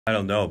I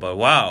don't know, but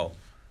wow.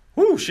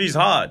 Whoo, she's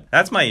hot.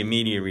 That's my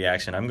immediate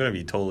reaction. I'm gonna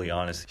be totally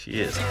honest. She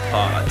is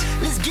hot.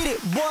 Let's get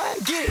it, boy.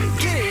 Get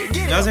it.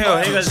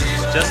 안녕하세요. Hey guys, this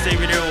is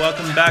justdavid.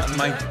 Welcome back to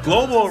my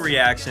global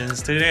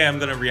reactions. Today I'm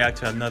gonna react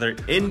to another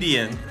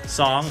Indian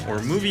song or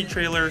movie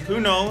trailer. Who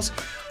knows?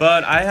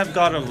 But I have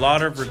got a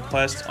lot of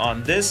requests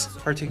on this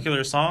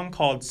particular song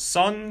called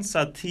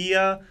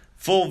Saathiya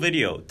full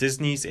video,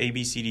 Disney's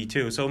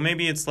ABCD2. So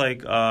maybe it's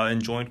like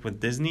enjoined with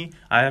Disney.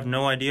 I have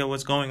no idea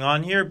what's going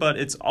on here, but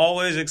it's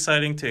always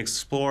exciting to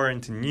explore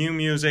into new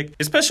music,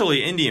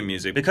 especially Indian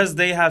music, because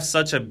they have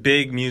such a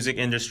big music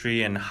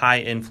industry and high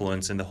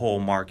influence in the whole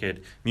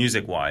market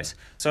music-wise.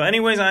 So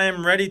anyways, I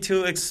am ready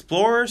to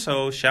explore,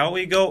 so shall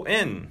we go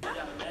in?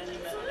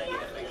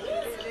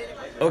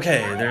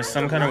 Okay, there's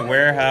some kind of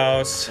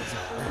warehouse.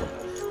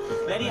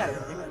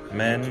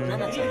 Men,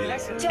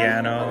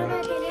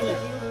 piano.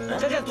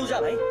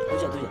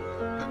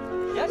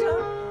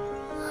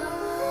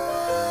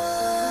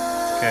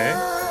 Okay.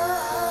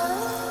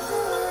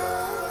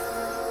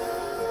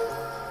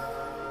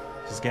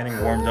 She's getting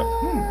warmed up.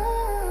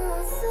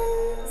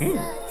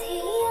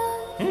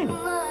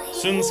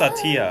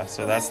 Saathiya,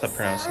 so that's the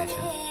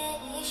pronunciation.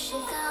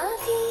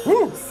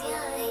 Woo!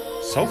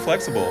 So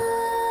flexible.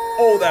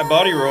 Oh, that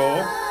body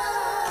roll.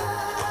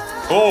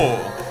 Oh.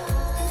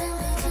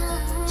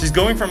 She's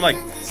going from like,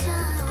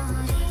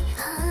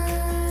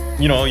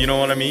 you know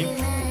what I mean?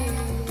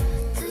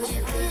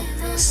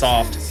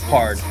 Soft,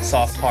 hard.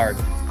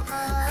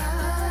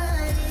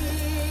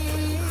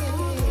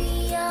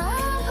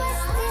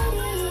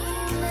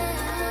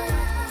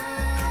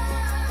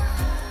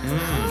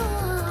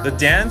 The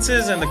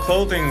dances and the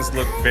clothings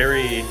look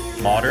very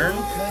modern,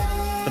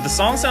 but the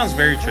song sounds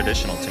very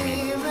traditional to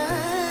me.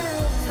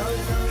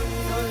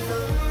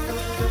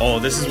 Oh,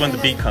 this is when the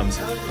beat comes.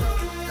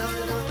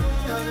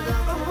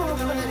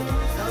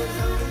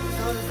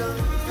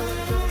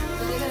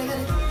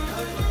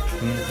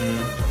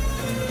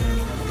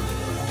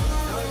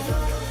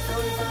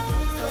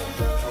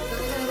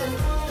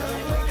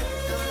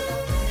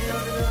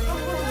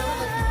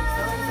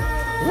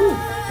 Woo.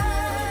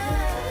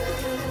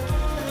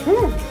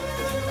 Woo.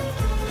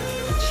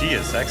 She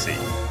is sexy.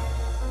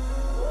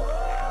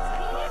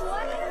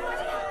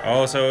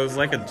 Oh, so it was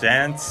like a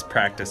dance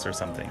practice or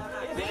something.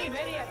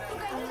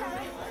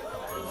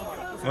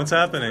 What's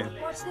happening?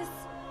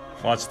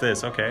 Watch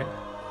this, okay.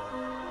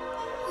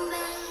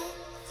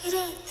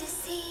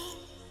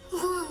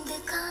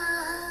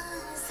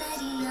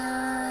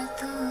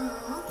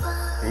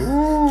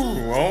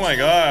 Ooh, oh my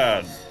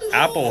god.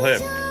 Apple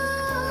hip.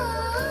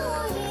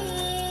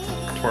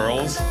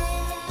 Twirls.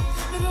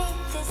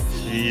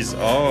 Jeez,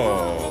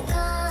 oh.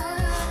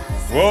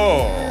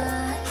 Whoa.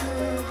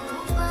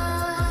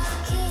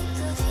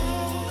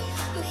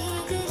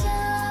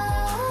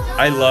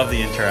 I love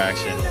the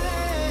interaction.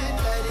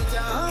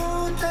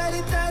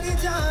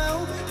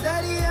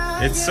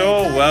 It's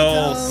so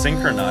well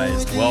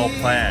synchronized, well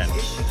planned.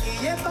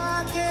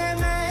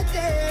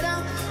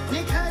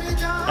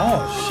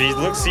 Oh, she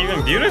looks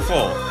even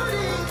beautiful.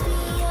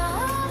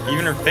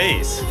 Even her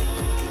face.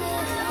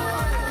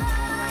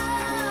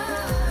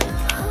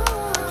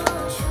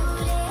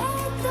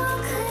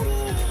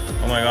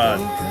 Oh my god.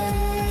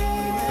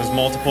 There's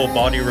multiple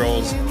body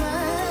rolls.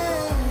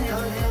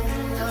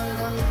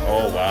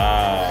 Oh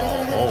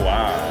wow. Oh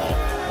wow.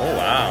 Oh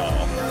wow.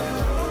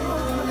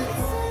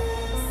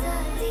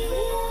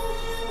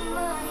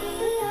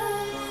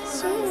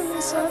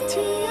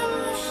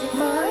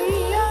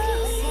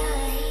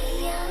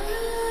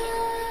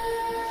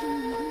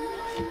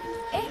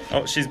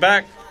 Oh, she's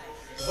back.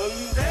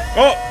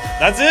 Oh,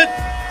 that's it?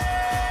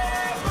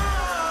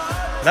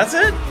 That's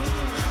it?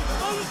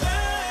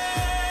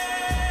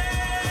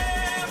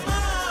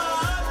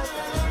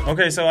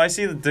 Okay, so I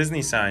see the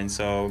Disney sign,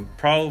 so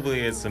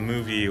probably it's a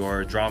movie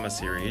or a drama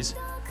series.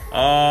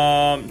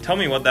 Tell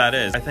me what that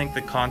is. I think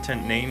the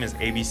content name is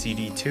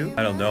ABCD2.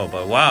 I don't know,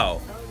 but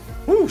wow.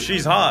 Woo,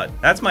 she's hot.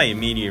 That's my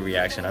immediate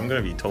reaction. I'm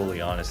gonna be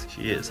totally honest.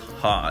 She is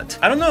hot.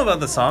 I don't know about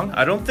the song.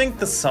 I don't think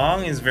the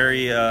song is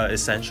very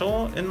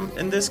essential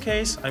in this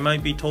case. I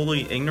might be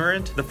totally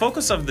ignorant. The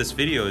focus of this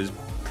video is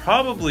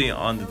probably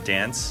on the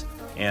dance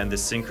and the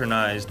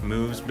synchronized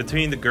moves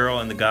between the girl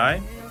and the guy.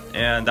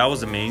 And that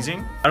was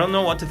amazing. I don't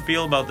know what to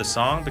feel about the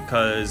song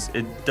because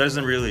it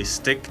doesn't really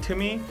stick to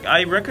me.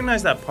 I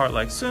recognize that part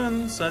like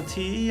Sun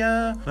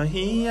Saathiya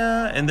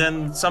Mahiya, and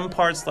then some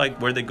parts like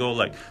where they go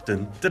like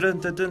dun dun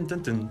dun dun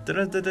dun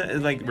dun dun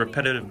dun, like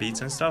repetitive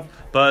beats and stuff.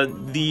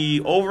 But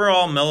the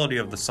overall melody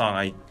of the song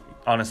I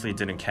honestly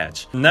didn't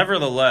catch.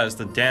 Nevertheless,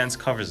 the dance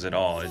covers it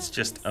all. It's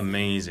just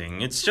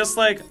amazing. It's just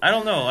like, I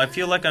don't know, I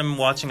feel like I'm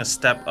watching a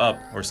Step Up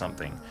or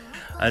something.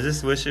 I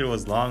just wish it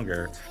was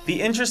longer. The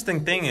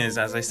interesting thing is,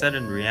 as I said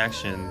in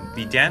reaction,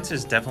 the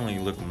dances definitely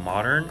look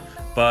modern,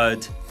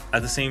 but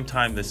at the same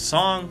time, the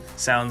song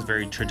sounds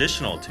very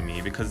traditional to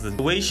me because the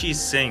way she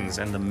sings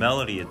and the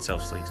melody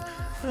itself, like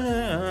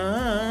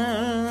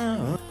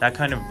that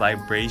kind of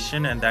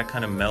vibration and that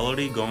kind of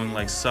melody going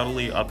like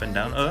subtly up and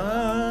down,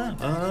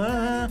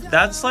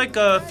 That's like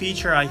a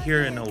feature I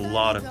hear in a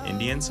lot of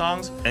Indian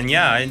songs. And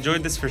yeah, I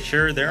enjoyed this for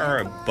sure. There are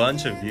a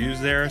bunch of views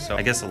there, so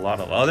I guess a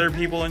lot of other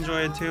people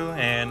enjoy it too.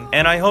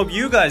 And I hope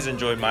you guys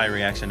enjoyed my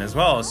reaction as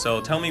well.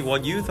 So tell me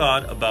what you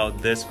thought about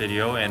this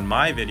video and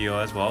my video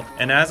as well.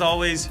 And as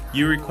always,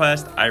 you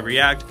request, I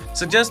react.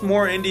 Suggest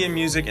more Indian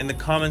music in the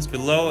comments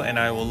below and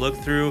I will look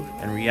through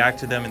and react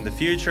to them in the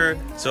future.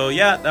 So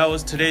yeah, that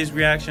was today's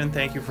reaction.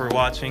 Thank you for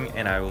watching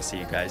and I will see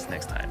you guys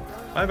next time.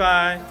 Bye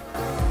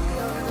bye.